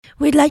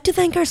We'd like to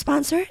thank our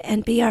sponsor,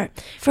 NPR.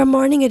 From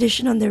morning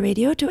edition on the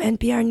radio to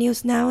NPR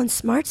News Now on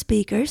smart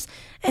speakers,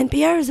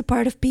 NPR is a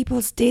part of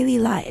people's daily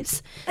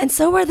lives. And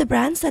so are the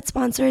brands that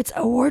sponsor its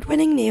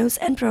award-winning news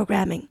and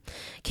programming.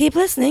 Keep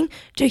listening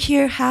to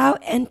hear how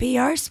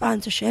NPR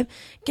sponsorship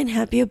can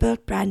help you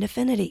build brand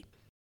affinity.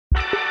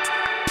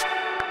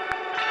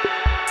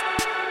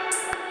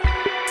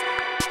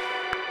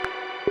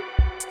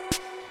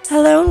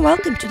 Hello and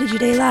welcome to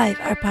Digiday Live,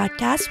 our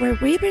podcast where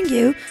we bring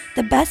you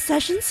the best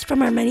sessions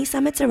from our many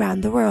summits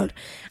around the world.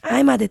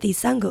 I'm Aditi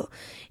Sangu.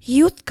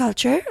 Youth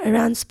culture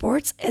around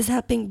sports is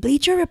helping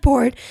Bleacher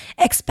Report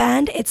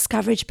expand its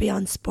coverage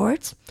beyond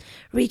sports,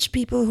 reach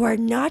people who are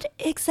not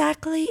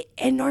exactly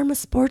enormous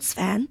sports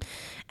fan,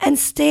 and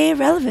stay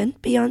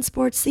relevant beyond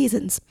sports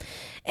seasons.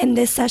 In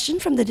this session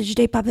from the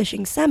Digiday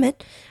Publishing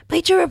Summit,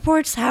 Bleacher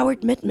Report's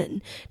Howard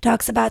Mittman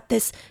talks about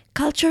this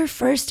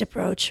culture-first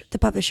approach the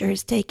publisher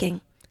is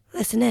taking.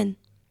 Listen in.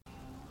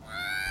 I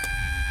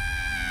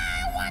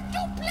want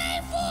to play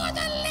for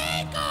the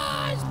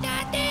Lakers,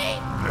 Daddy.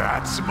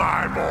 That's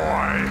my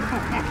boy.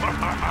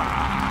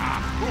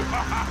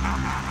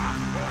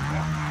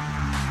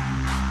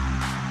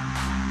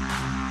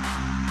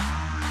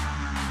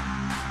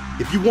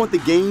 If you want the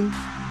game,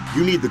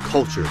 you need the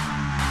culture.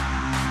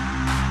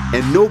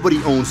 And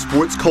nobody owns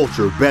sports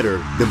culture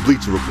better than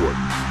Bleacher Report.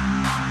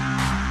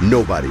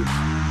 Nobody.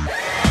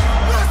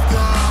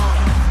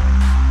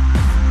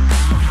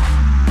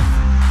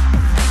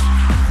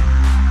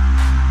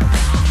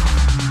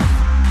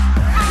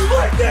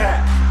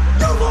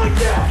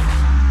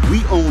 We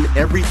own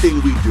everything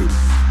we do.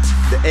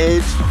 The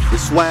edge, the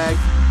swag,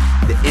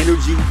 the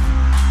energy,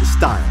 the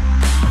style.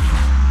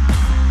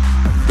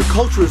 The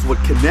culture is what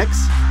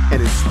connects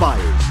and inspires.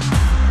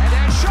 And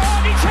then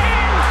Sean, he's in!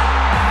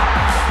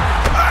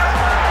 How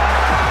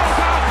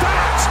about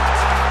that?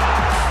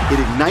 It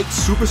ignites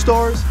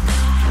superstars.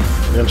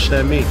 You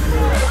understand me?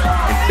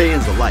 And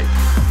fans alike.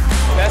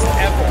 Best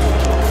ever.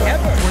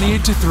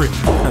 28-3.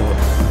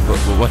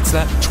 What's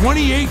that?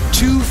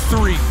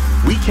 28-3.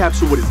 We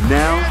capture what is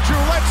now. Andrew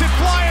lets it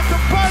fly at the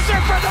buzzer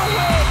for the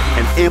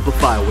win! And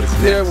amplify what is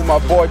next. Here with my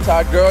boy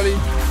Todd Gurley.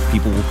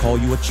 People will call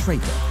you a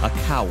traitor, a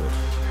coward.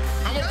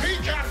 I'm a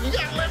peacock, you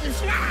gotta let me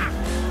fly!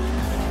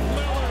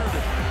 Lillard,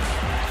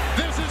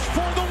 this is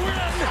for the win!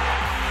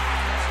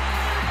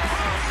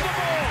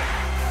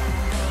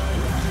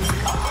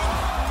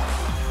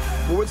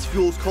 Sports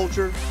fuels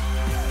culture,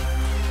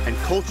 and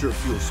culture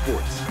fuels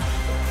sports.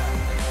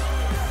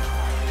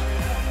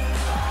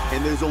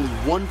 And there's only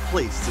one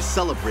place to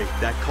celebrate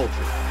that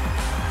culture.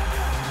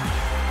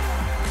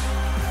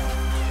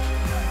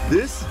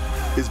 This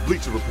is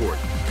Bleacher Report.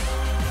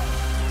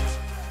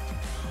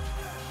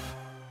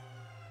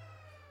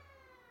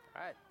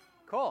 All right,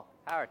 cool.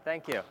 Howard,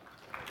 thank you.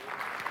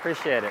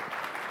 Appreciate it.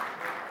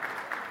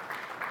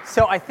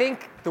 So I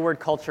think the word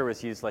culture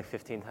was used like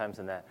 15 times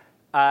in that.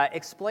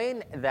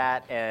 Explain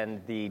that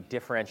and the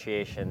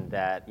differentiation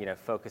that,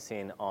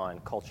 focusing on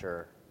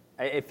culture.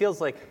 It feels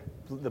like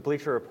the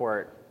Bleacher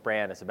Report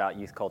brand is about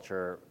youth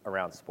culture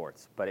around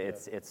sports, but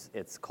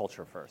it's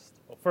culture first.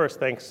 Well, first,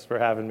 thanks for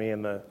having me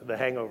in the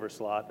hangover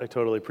slot. I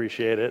totally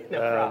appreciate it. No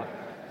problem.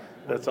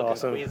 That's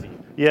awesome. Queasy.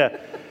 Yeah.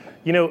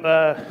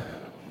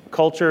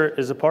 Culture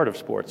is a part of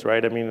sports,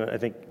 right? I mean, I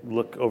think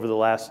look over the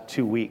last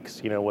 2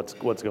 weeks,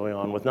 what's going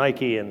on with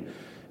Nike and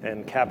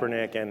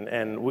Kaepernick,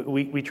 and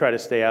we try to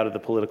stay out of the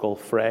political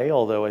fray,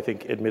 although I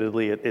think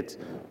admittedly it's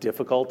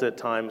difficult at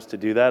times to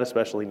do that,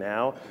 especially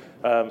now.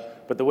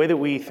 But the way that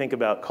we think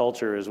about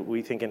culture is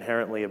we think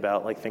inherently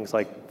about things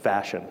like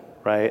fashion,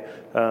 right?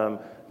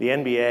 The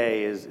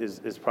NBA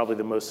is probably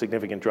the most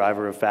significant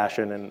driver of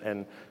fashion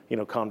and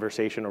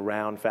conversation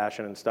around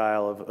fashion and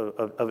style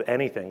of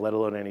anything, let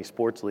alone any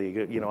sports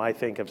league. I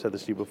think I've said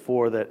this to you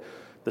before that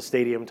the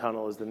stadium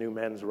tunnel is the new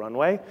men's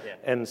runway. Yeah.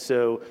 And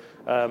so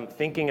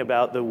thinking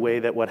about the way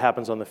that what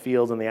happens on the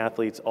field and the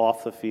athletes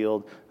off the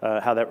field,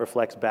 how that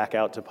reflects back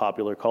out to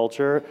popular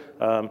culture,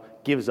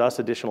 gives us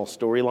additional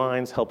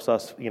storylines, helps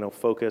us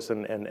focus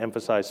and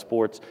emphasize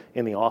sports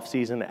in the off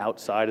season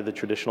outside of the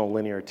traditional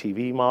linear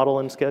TV model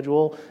and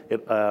schedule.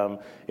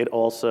 It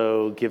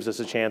also gives us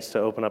a chance to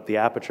open up the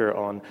aperture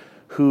on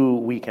who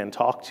we can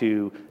talk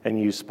to and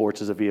use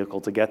sports as a vehicle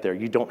to get there.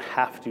 You don't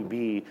have to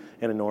be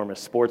an enormous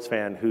sports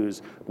fan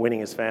who's winning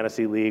his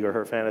fantasy league or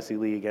her fantasy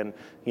league and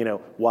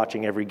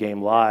watching every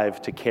game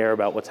live to care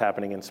about what's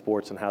happening in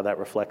sports and how that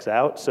reflects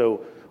out.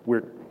 So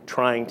we're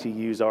trying to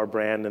use our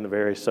brand and the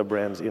various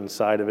sub-brands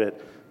inside of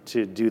it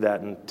to do that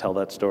and tell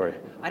that story.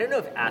 I don't know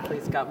if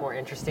athletes got more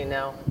interesting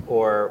now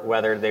or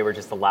whether they were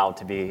just allowed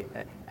to be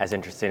as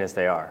interesting as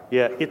they are.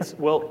 Yeah,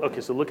 so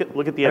look at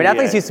the NBA. I mean,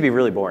 athletes used to be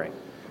really boring.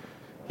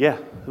 Yeah,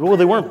 well,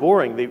 they weren't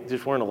boring. They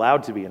just weren't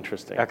allowed to be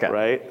interesting, okay.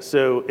 Right?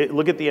 So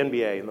look at the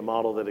NBA and the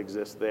model that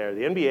exists there.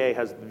 The NBA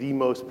has the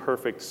most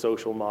perfect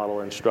social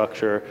model and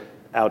structure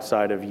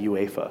outside of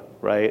UEFA,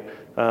 right?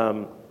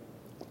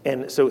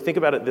 And so think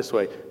about it this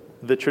way.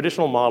 The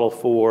traditional model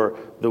for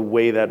the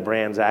way that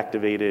brands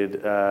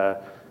activated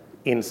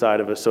inside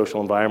of a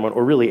social environment,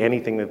 or really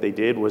anything that they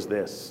did, was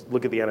this.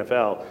 Look at the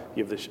NFL.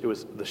 You have it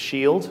was the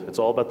shield. It's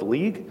all about the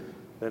league,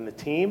 then the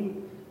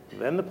team,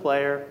 then the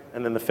player,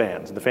 and then the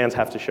fans. And the fans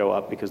have to show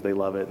up because they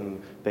love it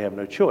and they have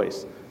no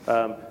choice.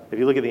 If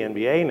you look at the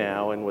NBA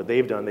now and what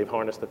they've done, they've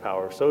harnessed the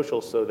power of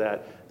social so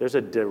that there's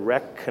a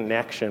direct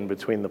connection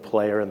between the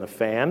player and the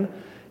fan.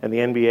 And the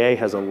NBA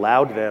has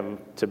allowed them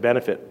to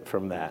benefit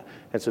from that.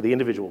 And so the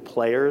individual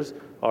players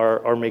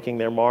are making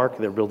their mark.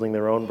 They're building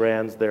their own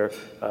brands. They're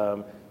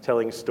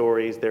telling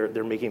stories.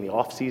 They're making the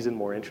off-season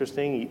more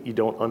interesting. You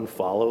don't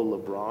unfollow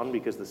LeBron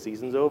because the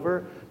season's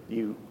over.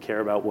 You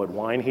care about what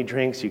wine he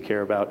drinks. You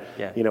care about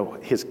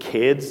his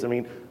kids. I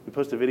mean, we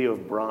post a video of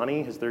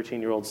Bronny, his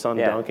 13-year-old son,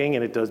 dunking,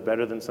 and it does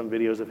better than some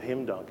videos of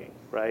him dunking,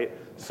 right?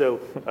 So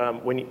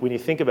when you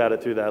think about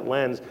it through that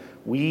lens,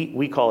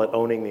 we call it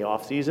owning the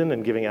off-season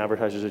and giving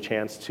advertisers a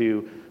chance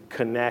to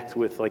connect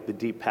with like the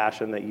deep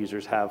passion that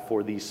users have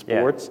for these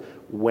sports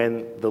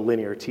when the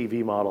linear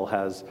TV model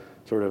has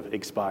sort of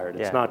expired.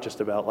 It's not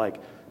just about like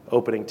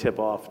opening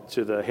tip-off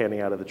to the handing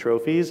out of the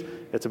trophies.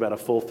 It's about a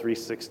full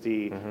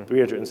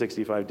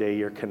 365-day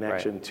year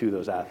connection to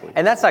those athletes.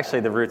 And that's actually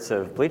the roots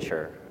of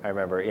Bleacher. I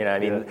remember,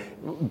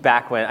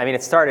 back when,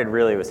 it started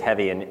really, it was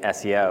heavy in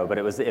SEO, but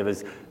it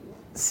was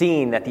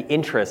seeing that the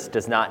interest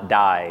does not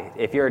die.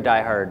 If you're a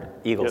diehard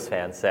Eagles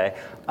fan, say,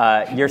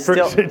 you're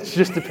still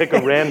just to pick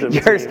a random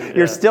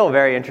you're still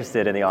very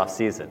interested in the off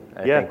season.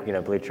 I think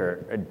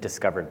Bleacher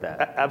discovered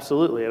that.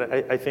 Absolutely, and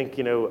I think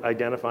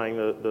identifying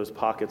those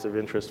pockets of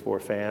interest for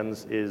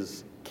fans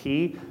is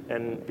key,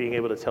 and being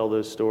able to tell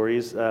those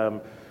stories. The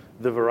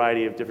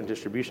variety of different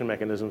distribution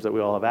mechanisms that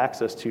we all have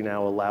access to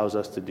now allows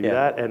us to do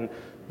that. And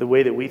the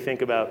way that we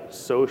think about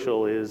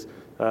social is.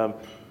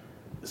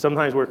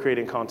 Sometimes we're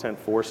creating content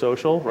for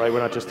social, right?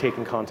 We're not just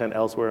taking content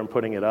elsewhere and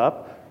putting it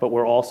up, but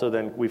we're also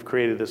we've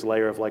created this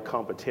layer of like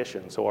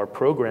competition. So our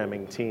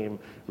programming team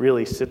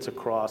really sits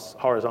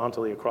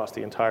horizontally across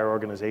the entire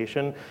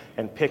organization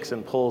and picks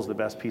and pulls the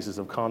best pieces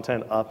of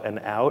content up and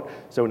out.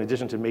 So in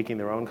addition to making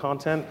their own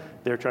content,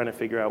 they're trying to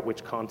figure out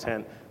which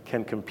content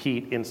can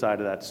compete inside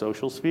of that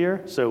social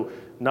sphere. So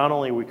not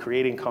only are we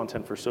creating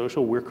content for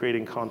social, we're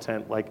creating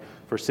content like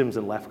for Sims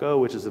and Lefko,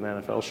 which is an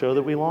NFL show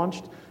that we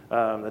launched.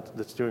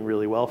 That's doing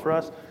really well for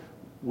us.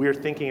 We're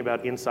thinking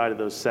about inside of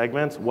those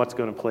segments, what's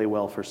going to play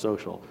well for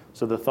social.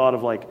 So the thought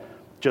of like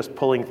just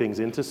pulling things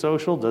into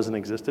social doesn't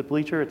exist at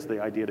Bleacher. It's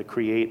the idea to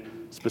create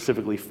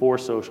specifically for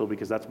social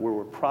because that's where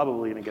we're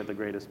probably going to get the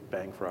greatest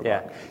bang for our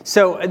buck.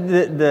 So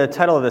the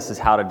title of this is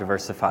How to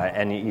Diversify,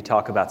 and you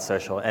talk about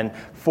social. And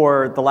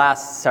for the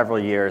last several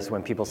years,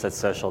 when people said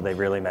social, they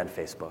really meant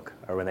Facebook.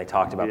 Or when they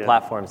talked about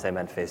platforms, they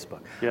meant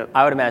Facebook.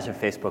 I would imagine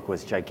Facebook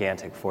was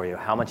gigantic for you.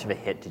 How much of a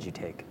hit did you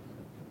take?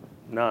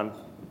 None.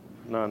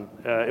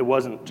 It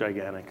wasn't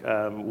gigantic.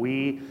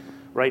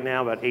 Right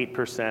now, about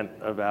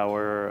 8% of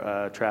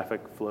our traffic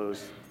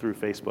flows through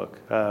Facebook.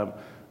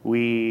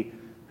 We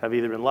have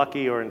either been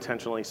lucky or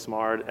intentionally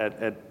smart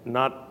at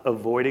not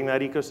avoiding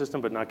that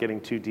ecosystem, but not getting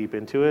too deep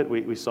into it.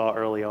 We saw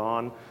early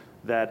on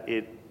that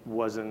it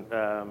wasn't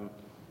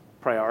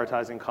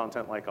prioritizing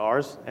content like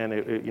ours, and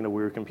we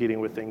were competing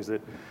with things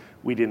that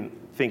we didn't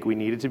think we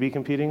needed to be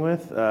competing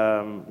with.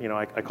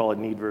 I call it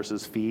need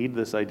versus feed,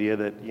 this idea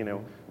that,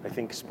 I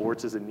think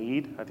sports is a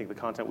need. I think the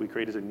content we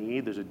create is a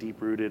need. There's a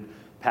deep-rooted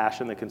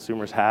passion that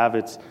consumers have.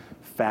 It's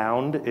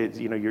found.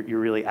 You're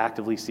really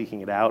actively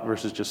seeking it out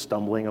versus just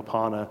stumbling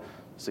upon a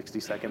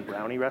 60-second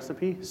brownie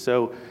recipe.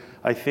 So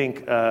I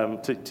think,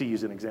 to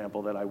use an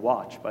example that I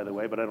watch, by the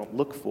way, but I don't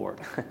look for.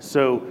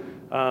 So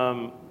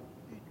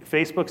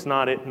Facebook's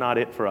not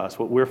it for us.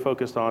 What we're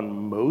focused on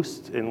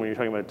most, and when you're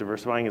talking about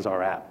diversifying, is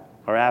our app.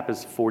 Our app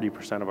is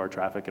 40% of our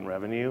traffic and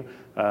revenue.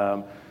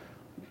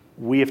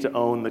 We have to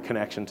own the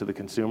connection to the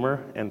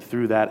consumer, and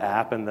through that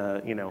app and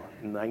the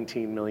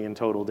 19 million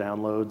total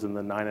downloads and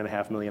the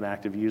 9.5 million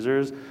active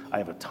users, I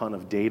have a ton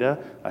of data,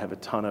 I have a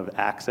ton of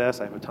access,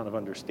 I have a ton of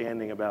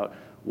understanding about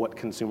what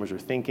consumers are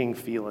thinking,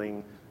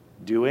 feeling,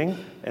 doing.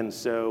 And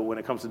so when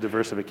it comes to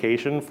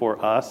diversification,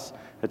 for us,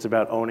 it's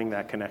about owning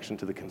that connection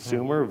to the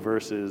consumer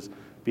versus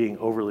being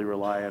overly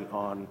reliant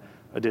on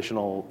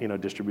additional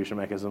distribution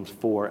mechanisms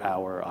for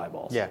our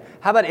eyeballs. Yeah.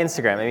 How about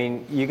Instagram? I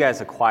mean, you guys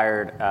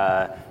acquired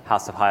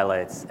House of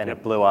Highlights, and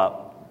it blew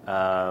up.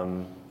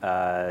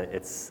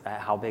 It's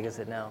how big is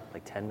it now?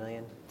 Like 10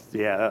 million?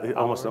 Yeah,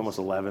 almost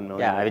 11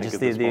 million. Yeah, I mean,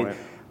 just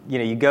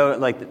you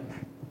go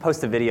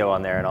post a video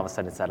on there, and all of a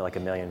sudden it's at like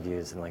 1 million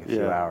views in like a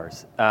few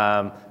hours.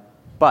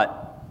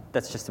 But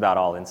that's just about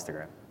all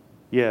Instagram.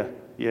 Yeah.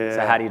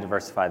 So how do you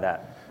diversify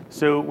that?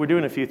 So we're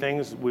doing a few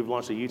things. We've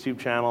launched a YouTube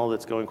channel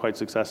that's going quite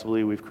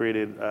successfully. We've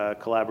created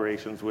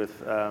collaborations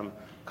with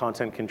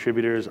content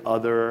contributors,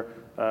 other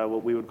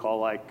what we would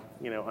call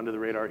under the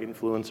radar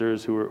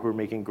influencers who are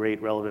making great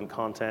relevant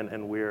content,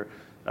 and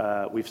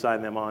we've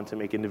signed them on to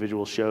make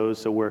individual shows.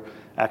 So we're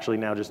actually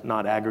now just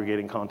not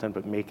aggregating content,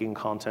 but making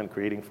content,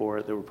 creating for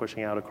it that we're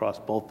pushing out across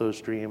both those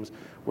streams.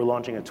 We're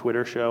launching a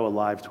Twitter show, a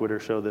live Twitter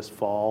show this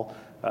fall.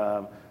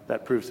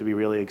 That proves to be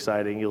really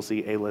exciting. You'll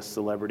see A-list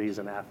celebrities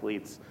and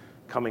athletes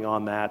coming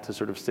on that to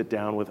sort of sit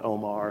down with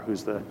Omar,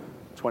 who's the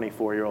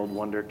 24-year-old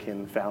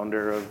wonderkin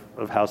founder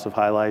of House of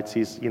Highlights.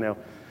 He's,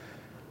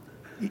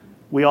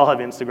 we all have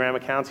Instagram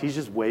accounts. He's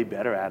just way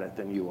better at it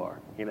than you are.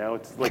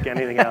 It's like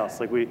anything else.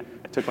 Like I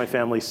took my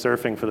family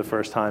surfing for the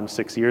first time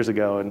 6 years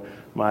ago, and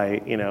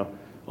my,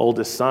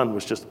 oldest son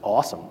was just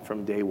awesome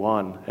from day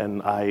one,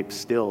 and I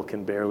still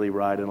can barely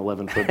ride an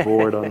 11-foot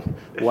board on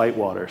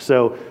whitewater.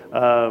 So,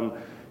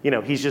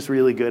 he's just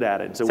really good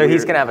at it. So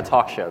he's going to have a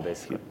talk show,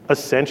 basically.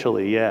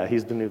 Essentially, yeah.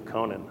 He's the new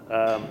Conan.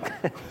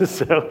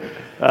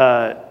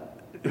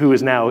 Who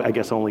is now, I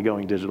guess, only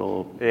going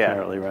digital,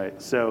 apparently,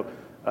 right? So,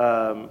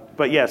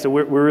 so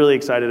we're really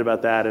excited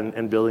about that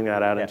and building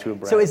that out into a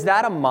brand. So is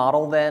that a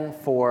model then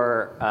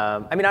for, I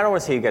don't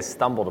want to say you guys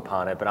stumbled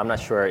upon it, but I'm not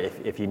sure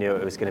if you knew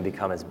it was going to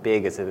become as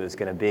big as it was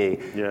going to be.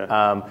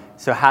 Yeah.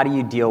 So how do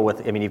you deal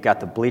with, you've got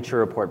the Bleacher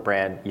Report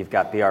brand, you've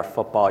got BR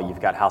Football,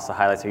 you've got House of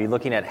Highlights. Are you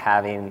looking at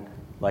having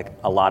like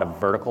a lot of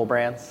vertical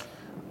brands?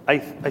 I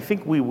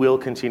think we will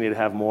continue to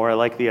have more. I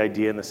like the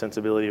idea and the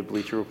sensibility of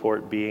Bleacher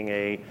Report being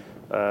a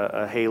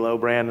halo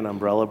brand, an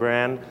umbrella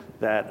brand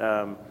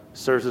that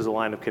serves as a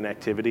line of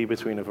connectivity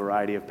between a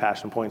variety of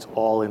passion points,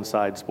 all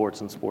inside sports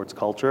and sports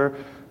culture.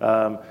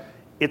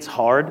 It's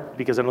hard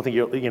because I don't think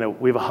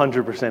we have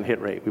 100%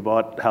 hit rate. We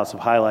bought House of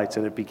Highlights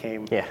and it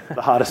became the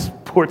hottest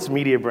sports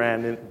media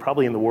brand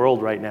probably in the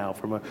world right now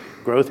from a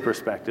growth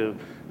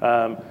perspective.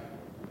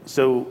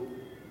 So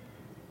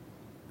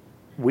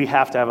we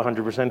have to have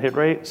 100% hit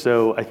rate.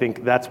 So I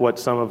think that's what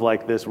some of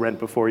like this rent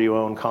before you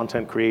own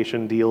content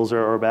creation deals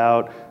are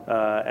about.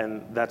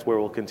 And that's where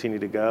we'll continue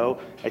to go.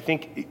 I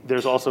think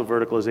there's also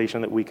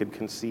verticalization that we could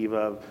conceive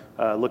of.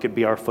 Look at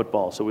BR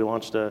Football. So we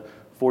launched a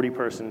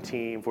 40-person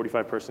team,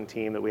 45-person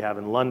team that we have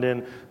in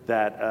London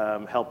that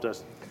helped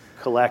us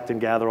collect and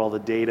gather all the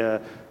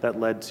data that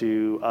led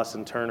to us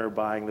and Turner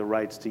buying the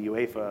rights to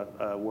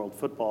UEFA World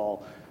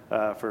Football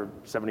for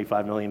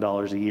 $75 million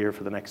a year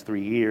for the next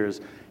 3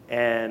 years.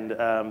 And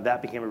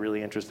that became a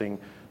really interesting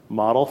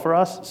model for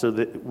us, so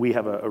that we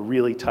have a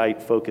really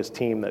tight, focused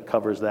team that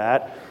covers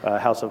that.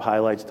 House of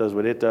Highlights does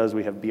what it does.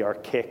 We have BR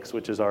Kicks,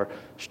 which is our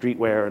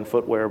streetwear and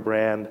footwear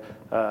brand.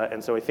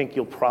 And so I think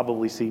you'll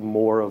probably see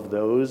more of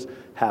those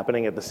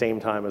happening at the same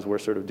time as we're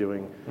sort of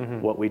doing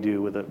what we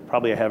do with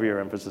probably a heavier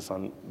emphasis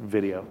on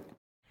video.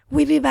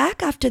 We'll be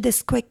back after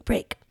this quick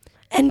break.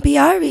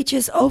 NPR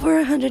reaches over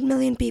 100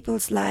 million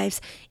people's lives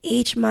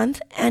each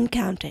month and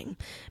counting.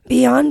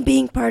 Beyond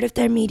being part of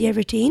their media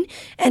routine,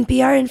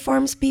 NPR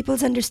informs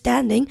people's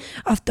understanding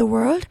of the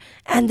world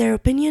and their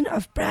opinion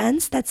of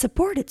brands that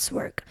support its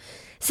work.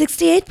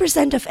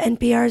 68% of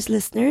NPR's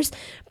listeners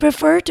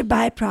prefer to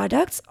buy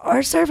products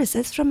or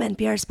services from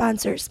NPR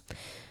sponsors.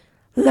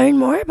 Learn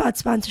more about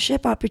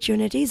sponsorship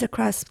opportunities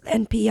across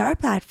NPR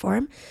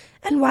platform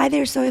and why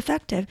they're so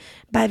effective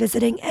by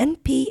visiting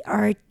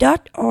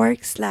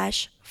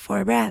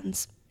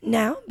npr.org/forbrands.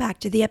 Now, back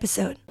to the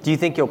episode. Do you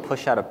think you'll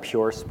push out a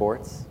pure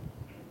sports?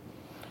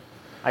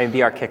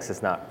 BR Kicks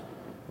is not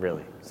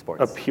really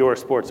sports. A pure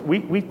sports.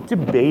 We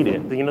debate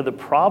it. The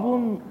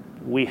problem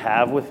we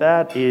have with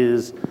that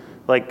is,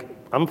 like,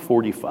 I'm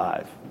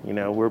 45.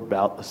 We're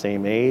about the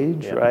same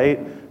age, right?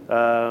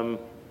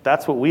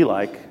 That's what we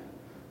like.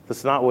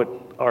 That's not what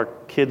our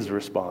kids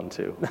respond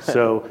to.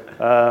 So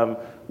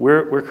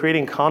we're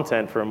creating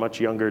content for a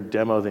much younger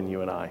demo than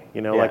you and I.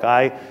 Like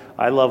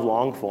I love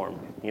long form.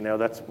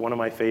 That's one of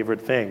my favorite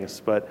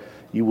things. But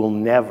you will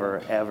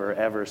never, ever,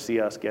 ever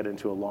see us get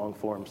into a long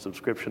form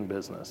subscription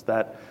business.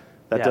 That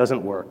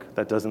doesn't work.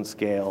 That doesn't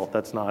scale.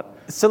 That's not.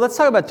 So let's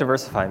talk about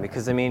diversifying,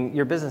 because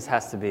your business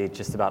has to be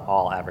just about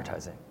all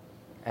advertising,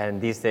 and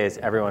these days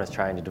everyone is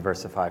trying to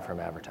diversify from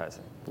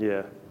advertising.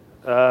 Yeah.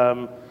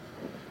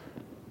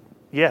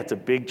 Yeah, it's a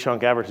big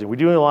chunk advertising. We're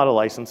doing a lot of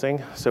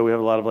licensing, so we have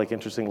a lot of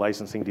interesting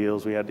licensing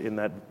deals. We had in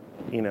that,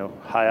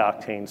 high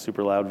octane,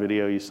 super loud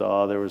video you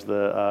saw. There was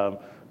the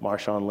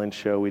Marshawn Lynch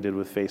show we did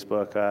with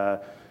Facebook.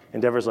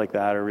 Endeavors like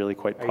that are really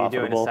quite profitable.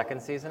 Are you doing a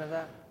second season of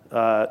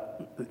that?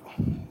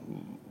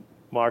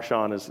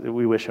 Marshawn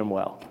we wish him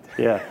well.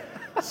 Yeah.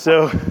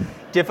 So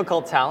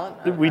difficult talent.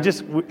 It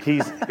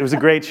was a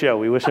great show.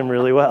 We wish him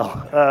really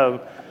well.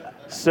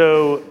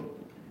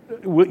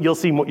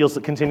 You'll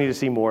continue to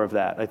see more of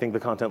that. I think the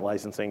content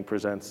licensing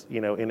presents,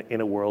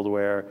 in a world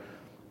where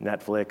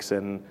Netflix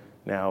and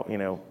now,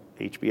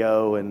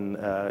 HBO and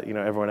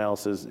everyone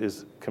else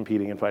is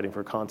competing and fighting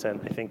for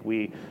content. I think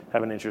we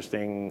have an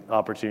interesting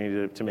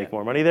opportunity to make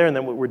more money there. And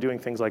then we're doing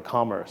things like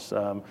commerce,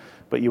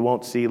 but you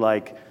won't see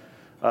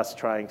us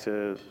trying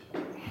to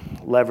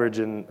leverage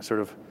and sort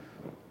of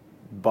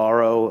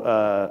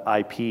borrow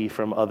IP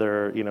from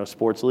other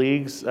sports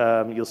leagues.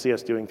 You'll see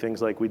us doing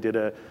things like we did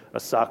a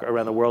soccer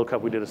around the World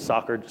Cup. We did a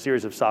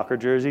series of soccer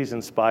jerseys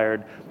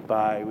inspired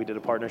by. We did a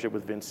partnership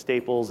with Vince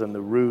Staples and The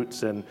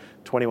Roots and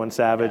 21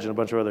 Savage and a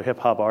bunch of other hip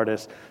hop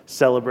artists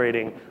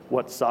celebrating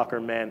what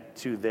soccer meant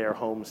to their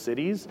home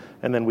cities,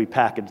 and then we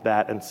package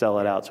that and sell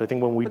it out. So I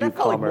think when we do that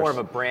felt commerce, like more of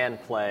a brand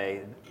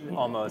play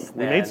almost.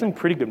 We made some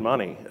pretty good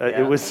money.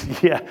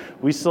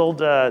 We sold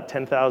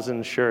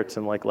 10,000 shirts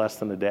in less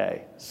than a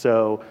day. So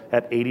go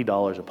at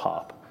 $80 a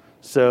pop.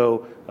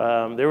 So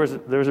there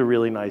was a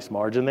really nice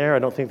margin there. I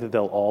don't think that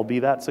they'll all be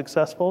that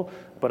successful,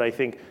 but I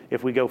think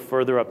if we go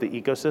further up the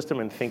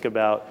ecosystem and think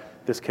about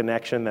this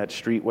connection that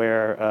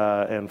streetwear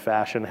and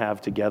fashion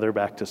have together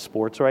back to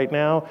sports right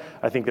now,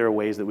 I think there are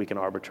ways that we can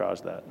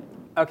arbitrage that.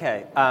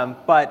 Okay,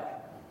 but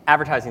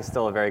advertising is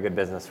still a very good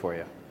business for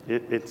you.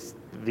 It's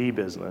the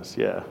business,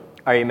 yeah.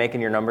 Are you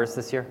making your numbers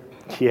this year?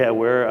 Yeah,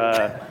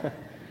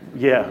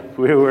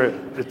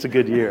 it's a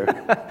good year.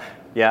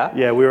 Yeah?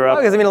 Yeah, we were up.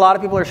 Because a lot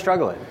of people are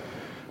struggling.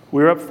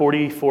 We were up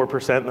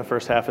 44% in the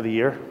first half of the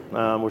year.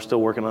 We're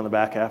still working on the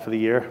back half of the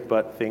year,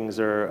 but things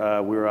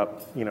are, we were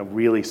up,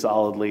 really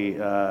solidly,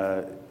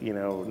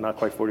 not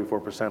quite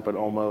 44%, but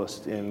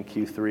almost in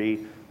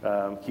Q3.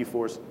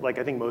 Q4's, like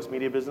I think most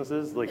media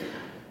businesses, like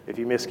if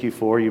you miss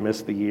Q4, you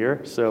miss the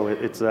year. So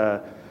it's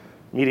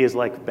media is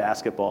like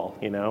basketball,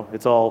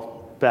 it's all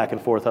back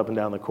and forth up and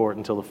down the court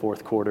until the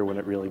fourth quarter when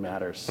it really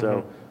matters.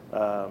 So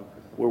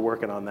we're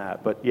working on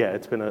that. But yeah,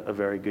 it's been a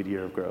very good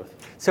year of growth.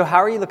 So how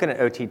are you looking at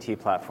OTT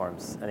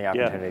platforms and the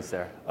opportunities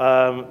there?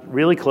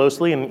 Really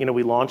closely, and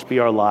we launched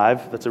BR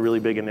Live. That's a really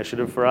big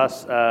initiative for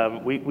us.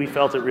 We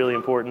felt it really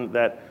important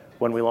that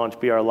when we launched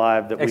BR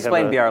Live that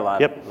Explain we have BR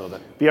Live a little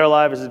bit. BR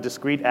Live is a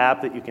discrete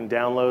app that you can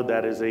download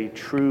that is a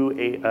true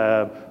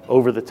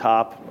over the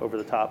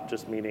top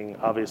just meaning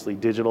obviously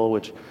digital,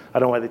 which I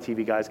don't know why the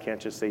TV guys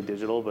can't just say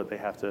digital, but they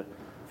have to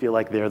feel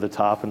like they're the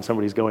top and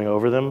somebody's going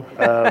over them.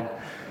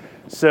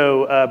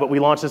 But we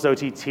launched this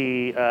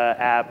OTT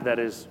app that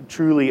is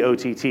truly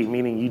OTT,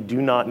 meaning you do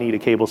not need a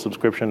cable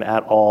subscription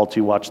at all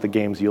to watch the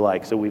games you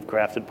like. So we've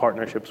crafted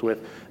partnerships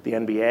with the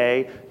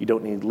NBA. You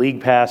don't need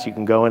League Pass. You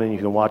can go in and you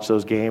can watch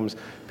those games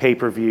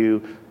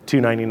pay-per-view,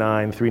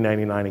 $2.99,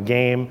 $3.99 a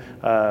game.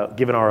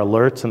 Given our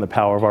alerts and the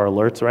power of our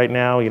alerts right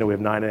now, we have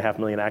 9.5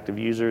 million active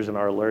users, and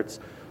our alerts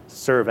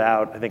serve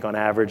out, I think on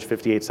average,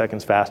 58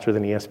 seconds faster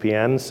than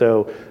ESPN.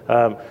 So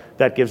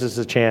that gives us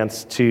a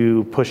chance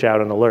to push out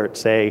an alert.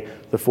 Say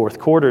the fourth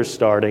quarter's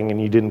starting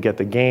and you didn't get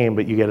the game,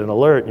 but you get an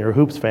alert and you're a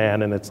Hoops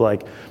fan and it's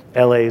like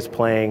LA's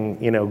playing,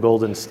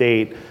 Golden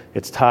State.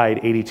 It's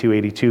tied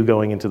 82-82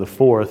 going into the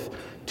fourth.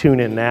 Tune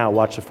in now,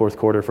 watch the fourth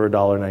quarter for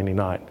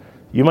 $1.99.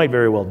 You might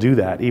very well do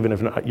that, even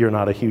if you're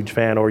not a huge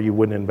fan or you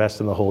wouldn't invest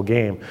in the whole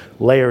game.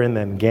 Layer in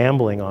then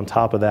gambling on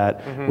top of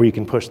that, where you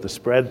can push the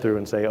spread through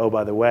and say, oh,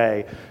 by the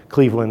way,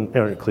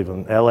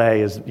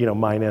 LA is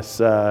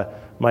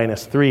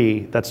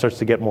 -3. That starts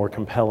to get more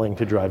compelling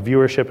to drive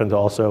viewership and to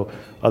also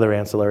other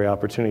ancillary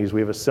opportunities.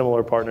 We have a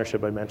similar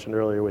partnership I mentioned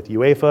earlier with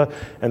UEFA,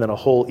 and then a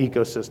whole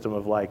ecosystem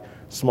of like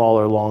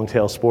smaller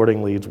long-tail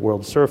sporting leagues,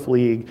 World Surf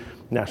League,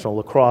 National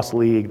Lacrosse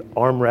League,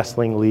 Arm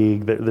Wrestling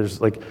League. There's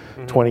like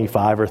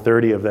 25 or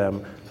 30 of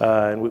them.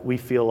 And we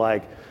feel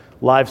like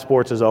live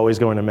sports is always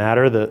going to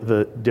matter.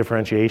 The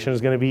differentiation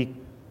is going to be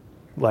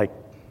like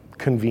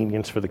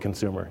convenience for the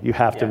consumer. You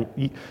have to,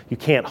 you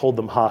can't hold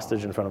them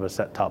hostage in front of a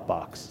set-top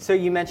box. So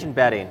you mentioned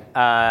betting.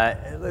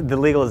 The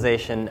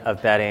legalization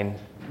of betting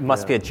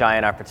must be a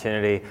giant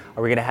opportunity.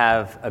 Are we going to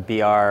have a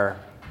BR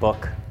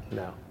book?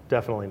 No,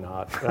 definitely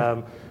not.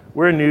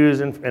 We're a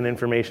news and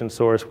information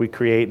source. We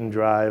create and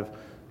drive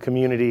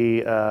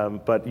community,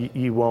 but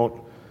you won't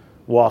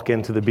walk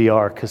into the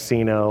BR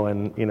casino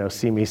and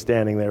see me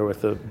standing there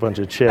with a bunch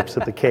of chips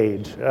at the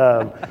cage.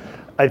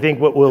 I think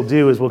what we'll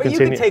do is we'll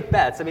continue. But you can take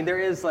bets. I mean, there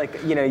is like,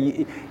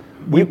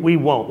 We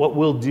won't. What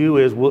we'll do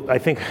is I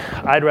think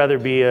I'd rather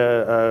be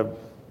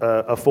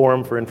a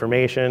forum for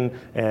information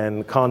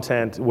and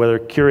content, whether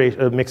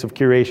a mix of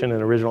curation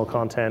and original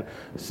content,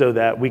 so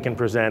that we can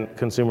present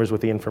consumers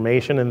with the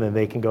information and then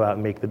they can go out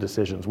and make the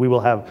decisions. We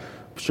will have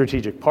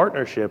strategic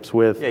partnerships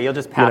with you'll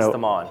just pass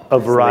them on. A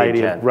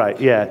variety of, right,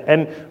 yeah.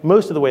 And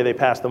most of the way they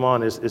pass them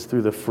on is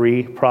through the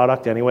free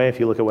product anyway. If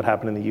you look at what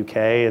happened in the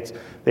UK,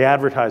 they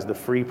advertise the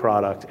free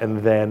product and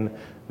then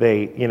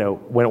they,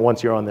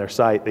 once you're on their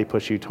site, they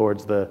push you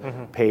towards the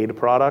paid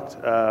product.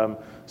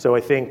 So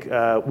I think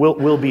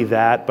we'll be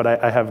that, but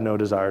I have no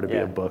desire to be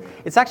a book.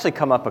 It's actually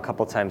come up a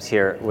couple times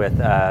here with,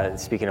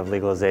 speaking of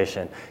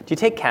legalization. Do you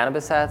take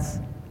cannabis ads?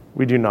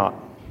 We do not.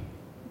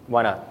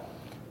 Why not?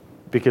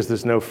 Because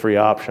there's no free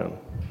option.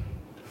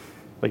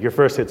 Like your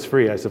first hit's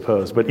free, I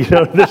suppose, but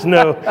there's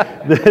no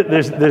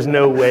there's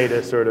no way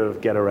to sort of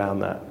get around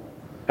that.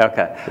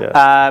 Okay.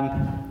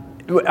 Yeah.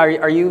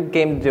 Are you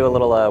game to do a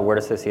little word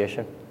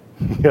association?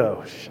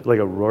 Like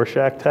a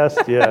Rorschach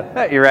test?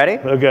 Yeah. You ready?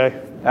 Okay.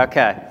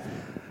 Okay.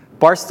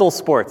 Barstool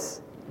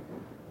Sports.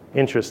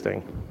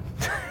 Interesting.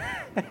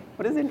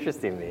 What does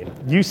interesting mean?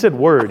 You said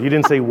word. You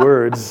didn't say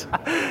words.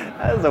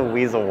 That was a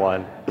weasel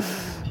one.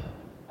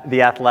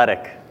 The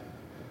Athletic.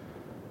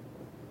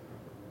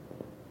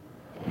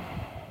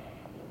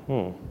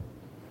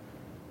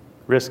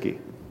 Risky.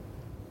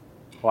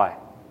 Why?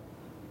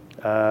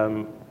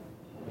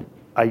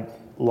 I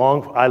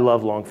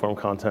love long-form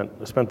content.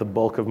 I spent the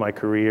bulk of my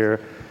career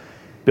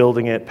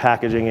building it,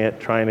 packaging it,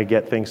 trying to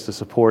get things to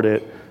support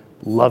it,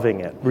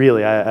 loving it.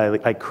 Really,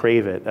 I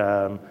crave it.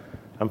 I'm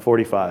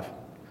 45.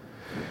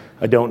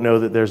 I don't know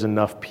that there's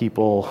enough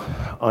people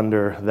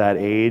under that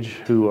age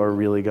who are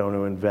really going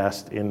to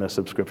invest in a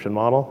subscription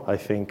model. I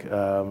think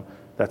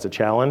that's a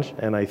challenge,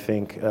 and I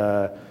think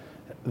the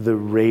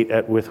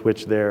rate with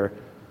which they're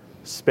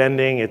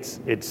spending,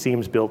 it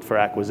seems built for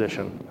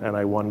acquisition, and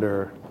I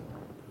wonder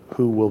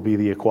who will be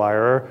the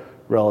acquirer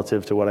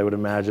relative to what I would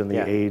imagine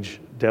the age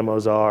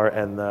demos are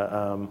and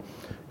the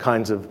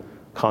kinds of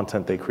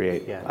content they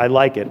create. Yeah. I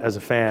like it as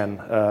a fan.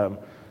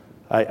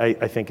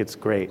 I think it's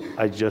great.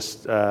 I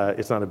just,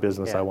 it's not a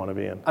business I want to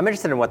be in. I'm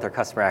interested in what their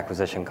customer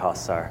acquisition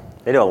costs are.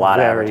 They do a lot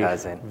of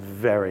advertising.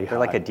 Very high. They're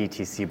like a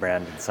DTC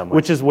brand in some way.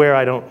 Which is where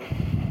I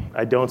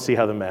don't see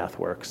how the math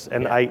works.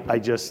 And I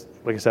just,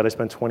 like I said, I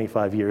spent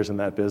 25 years in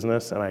that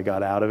business and I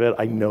got out of it.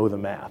 I know the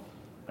math.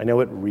 I know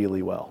it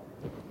really well.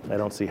 I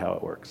don't see how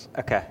it works.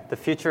 Okay, the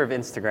future of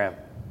Instagram.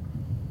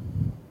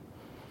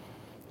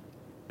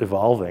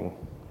 Evolving,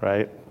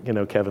 right? You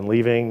know, Kevin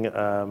leaving.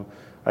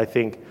 I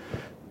think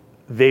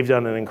they've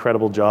done an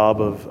incredible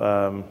job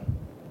of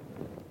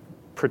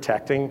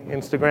protecting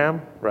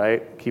Instagram,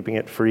 right? Keeping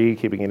it free,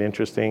 keeping it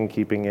interesting,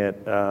 keeping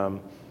it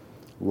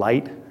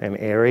light and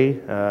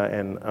airy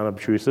and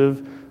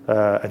unobtrusive.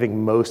 I think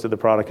most of the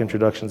product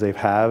introductions they've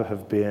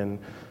have been,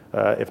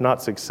 if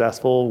not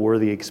successful,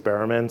 worthy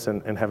experiments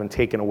and haven't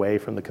taken away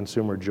from the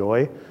consumer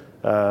joy.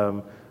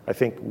 I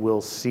think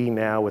we'll see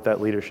now with that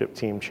leadership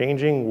team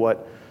changing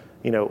what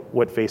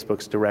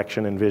Facebook's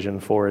direction and vision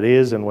for it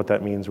is and what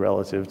that means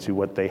relative to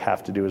what they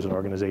have to do as an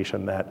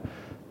organization that,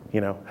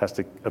 has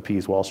to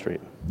appease Wall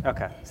Street.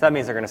 Okay, so that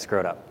means they're going to screw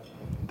it up.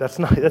 That's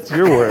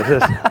your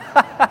word.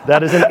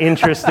 That is an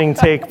interesting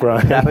take,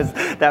 Brian. That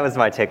was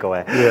my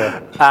takeaway.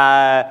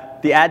 Yeah.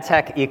 The ad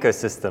tech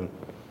ecosystem.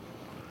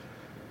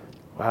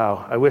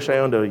 Wow, I wish I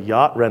owned a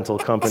yacht rental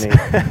company.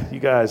 You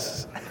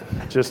guys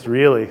just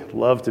really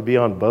love to be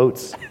on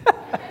boats.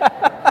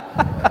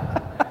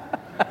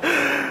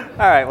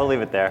 All right, we'll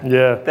leave it there.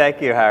 Yeah.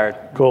 Thank you, Howard.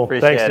 Cool.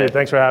 Appreciate Thanks, dude. it.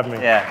 Thanks for having me.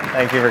 Yeah,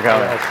 thank you for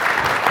coming. Yes.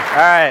 All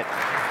right.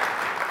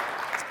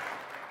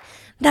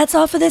 That's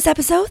all for this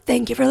episode.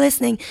 Thank you for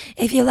listening.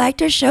 If you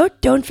liked our show,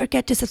 don't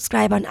forget to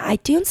subscribe on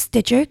iTunes,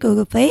 Stitcher,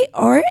 Google Play,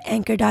 or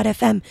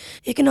Anchor.fm.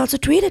 You can also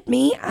tweet at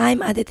me.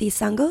 I'm Aditi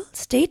Sangal.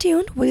 Stay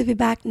tuned. We'll be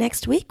back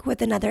next week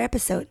with another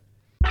episode.